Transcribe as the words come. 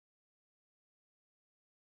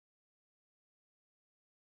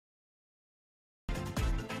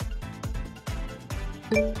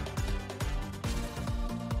Help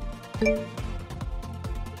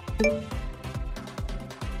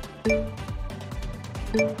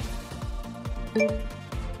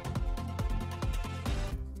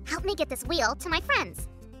me get this wheel to my friends.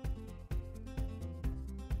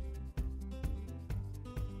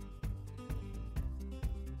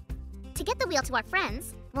 To get the wheel to our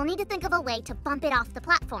friends, we'll need to think of a way to bump it off the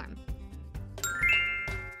platform.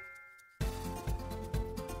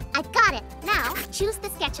 I've got it! Now, choose the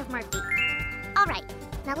sketch of Murphy. Alright,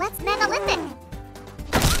 now let's megalithic!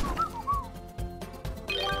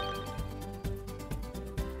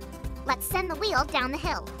 Let's send the wheel down the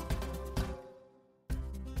hill.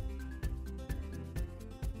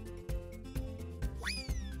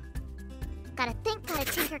 Gotta think, gotta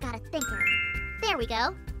tinker, gotta thinker. There we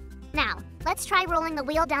go. Now, let's try rolling the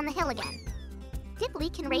wheel down the hill again. Dipley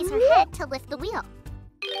can raise her head to lift the wheel.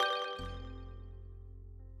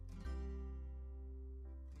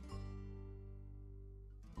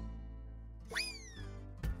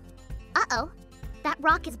 Uh-oh. That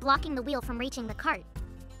rock is blocking the wheel from reaching the cart.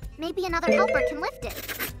 Maybe another helper can lift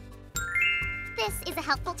it. This is a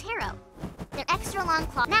helpful tarot. They're extra long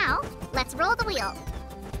claws. Now, let's roll the wheel.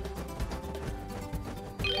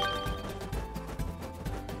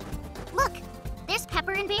 Look, there's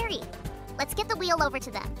Pepper and Berry. Let's get the wheel over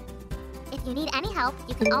to them. If you need any help,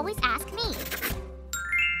 you can always ask me.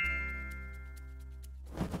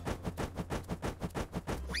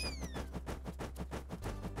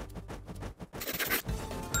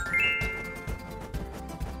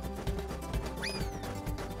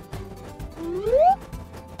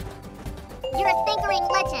 You're a thinkering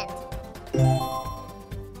legend.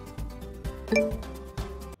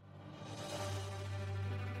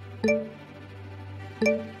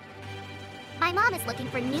 My mom is looking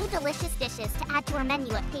for new delicious dishes to add to her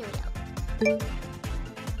menu at Paleo.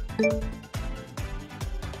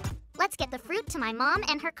 Let's get the fruit to my mom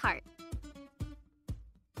and her cart.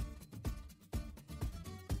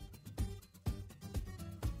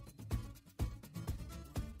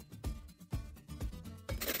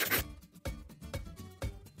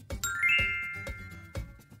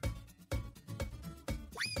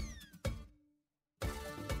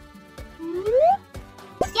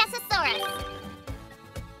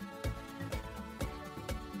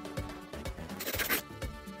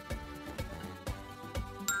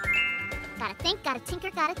 Gotta think, gotta tinker,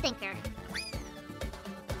 gotta thinker.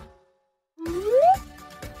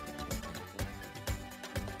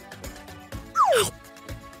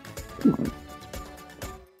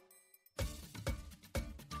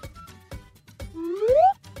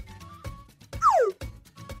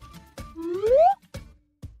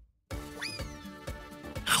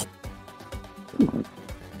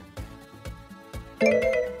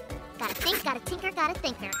 Gotta think, gotta tinker, gotta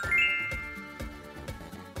thinker.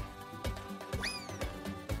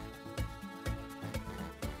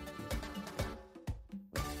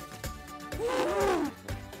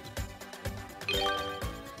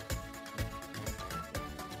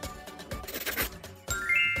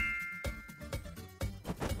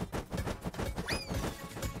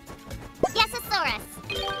 Yesosaurus!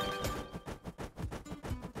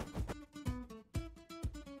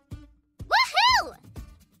 Woohoo!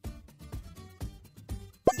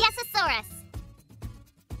 Yesosaurus!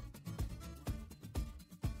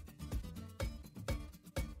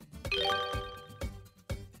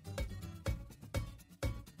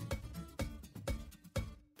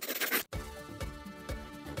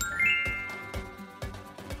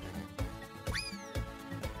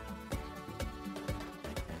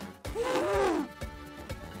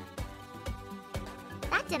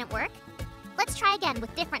 That didn't work. Let's try again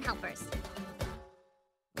with different helpers.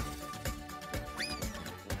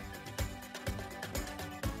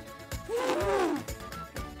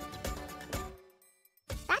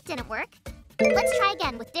 That didn't work. Let's try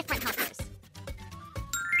again with different helpers.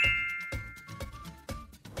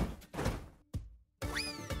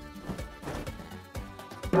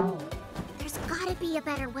 There's gotta be a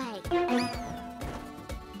better way.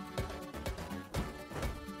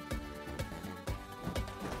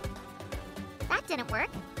 That didn't work.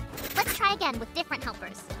 Let's try again with different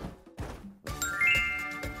helpers.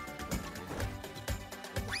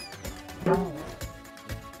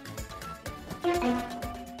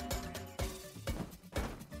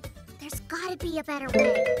 There's gotta be a better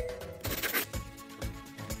way.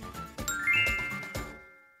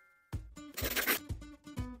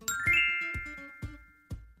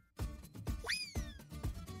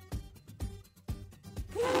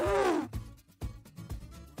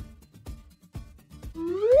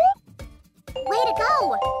 Way to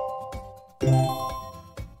go!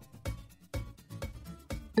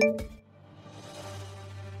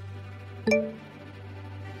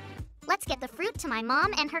 my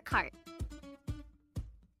mom and her cart.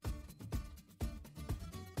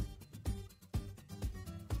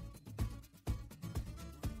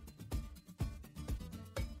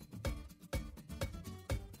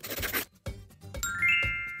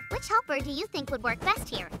 Which helper do you think would work best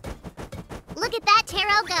here? Look at that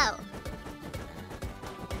tarot go!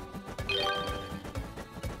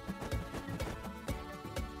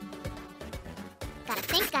 Gotta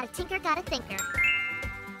think, gotta tinker, gotta thinker.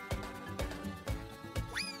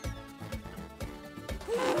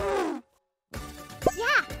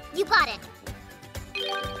 Yeah, you got it!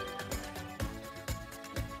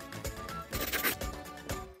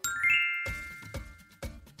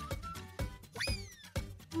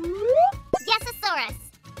 Yesosaurus!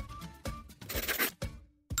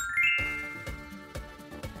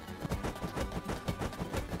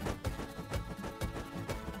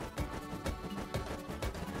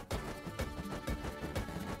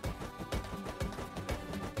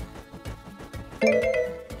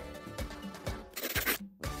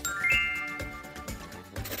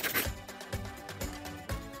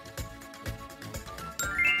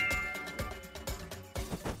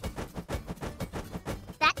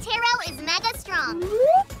 That tarot is mega strong.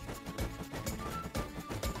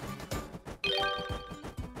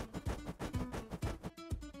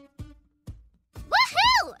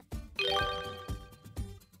 Woohoo!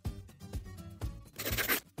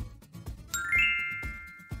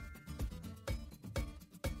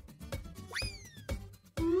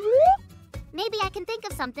 Maybe I can think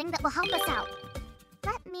of something that will help us out.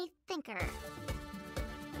 Let me thinker.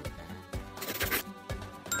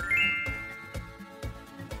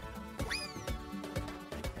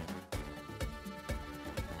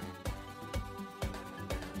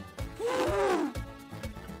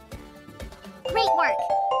 Great work!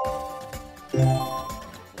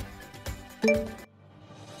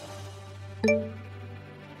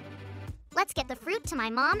 Let's get the fruit to my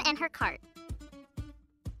mom and her cart.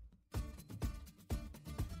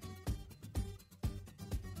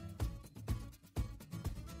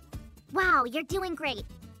 Wow, you're doing great.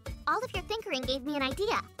 All of your thinkering gave me an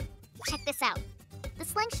idea. Check this out. The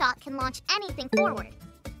slingshot can launch anything forward.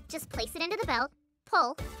 Just place it into the belt,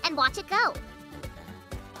 pull, and watch it go.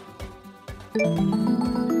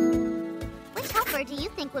 Which helper do you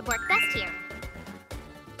think would work best here?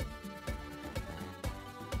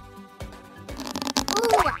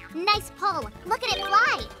 Ooh, nice pull. Look at it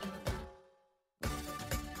fly.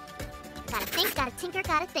 Gotta think, gotta tinker,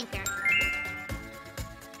 gotta thinker.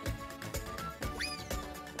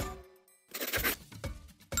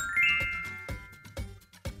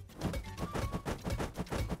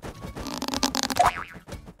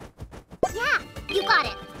 Yeah, you got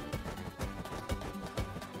it.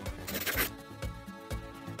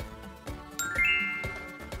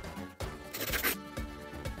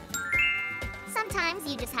 Sometimes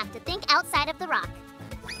you just have to think outside of the rock.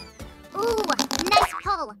 Ooh, nice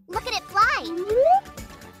pull. Look at it fly.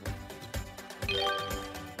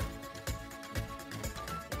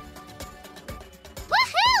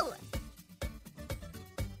 Woohoo!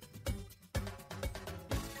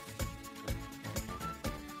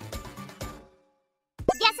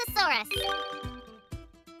 Yesosaurus!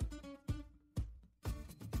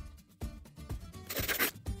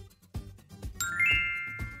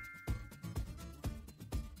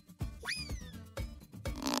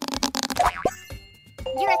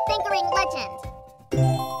 You're a thinkering legend!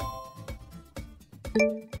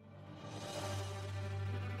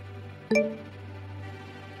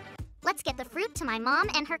 Let's get the fruit to my mom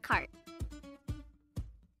and her cart.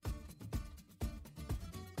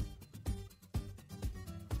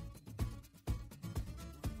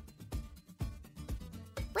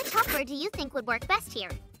 Which helper do you think would work best here?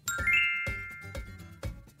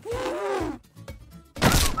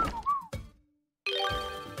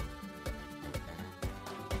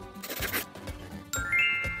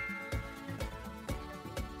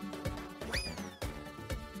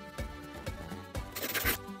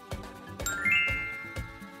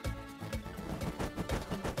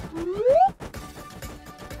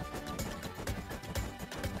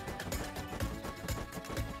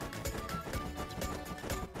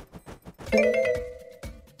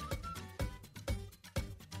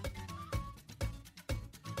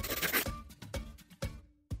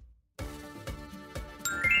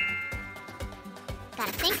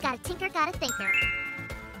 Gotta think, gotta tinker, gotta thinker.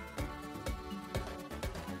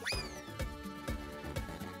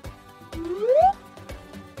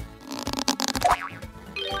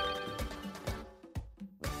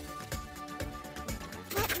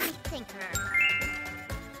 Let me thinker.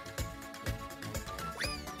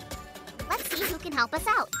 Let's see who can help us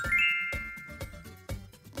out.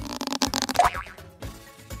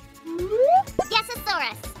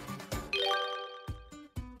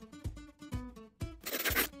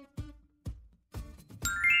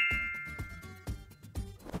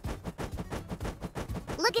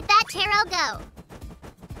 Taro, go!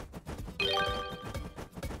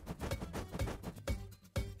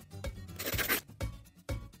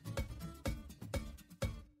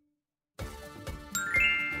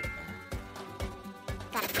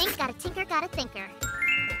 Gotta think, gotta tinker, gotta thinker.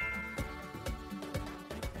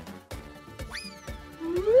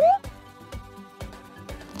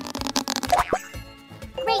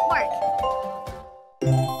 Great work!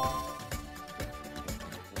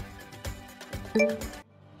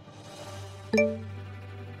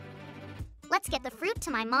 Let's get the fruit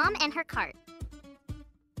to my mom and her cart.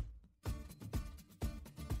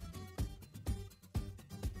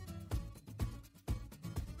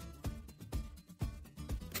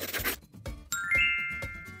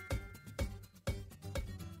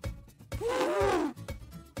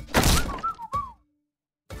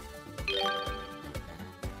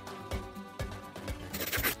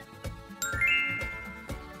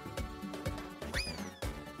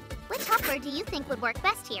 Which helper do you think would work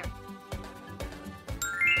best here?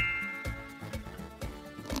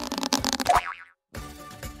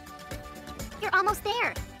 You're almost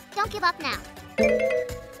there. Don't give up now.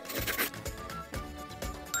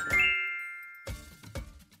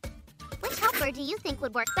 Which helper do you think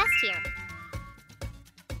would work best here?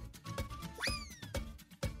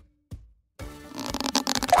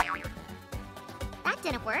 That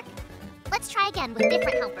didn't work. Let's try again with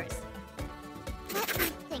different helpers. Let me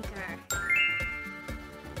thinker.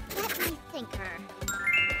 Let me thinker.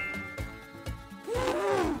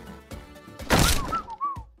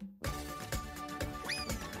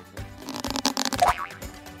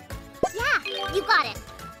 Yeah, you got it.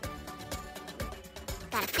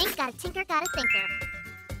 Gotta think, gotta tinker, gotta thinker.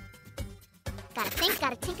 Gotta think,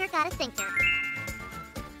 gotta tinker, gotta thinker.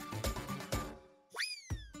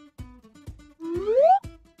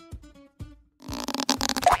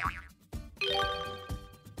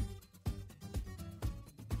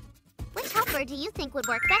 Which helper do you think would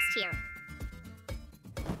work best here?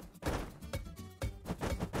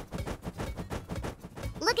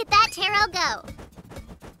 Look at that Taro go!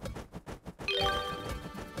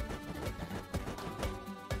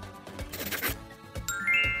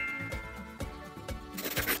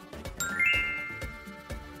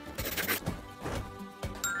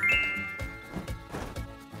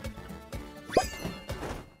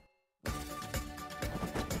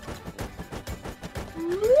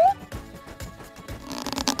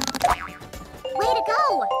 Way to go!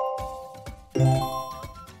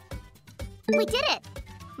 We did it!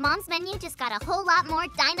 Mom's menu just got a whole lot more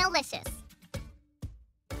dino-licious.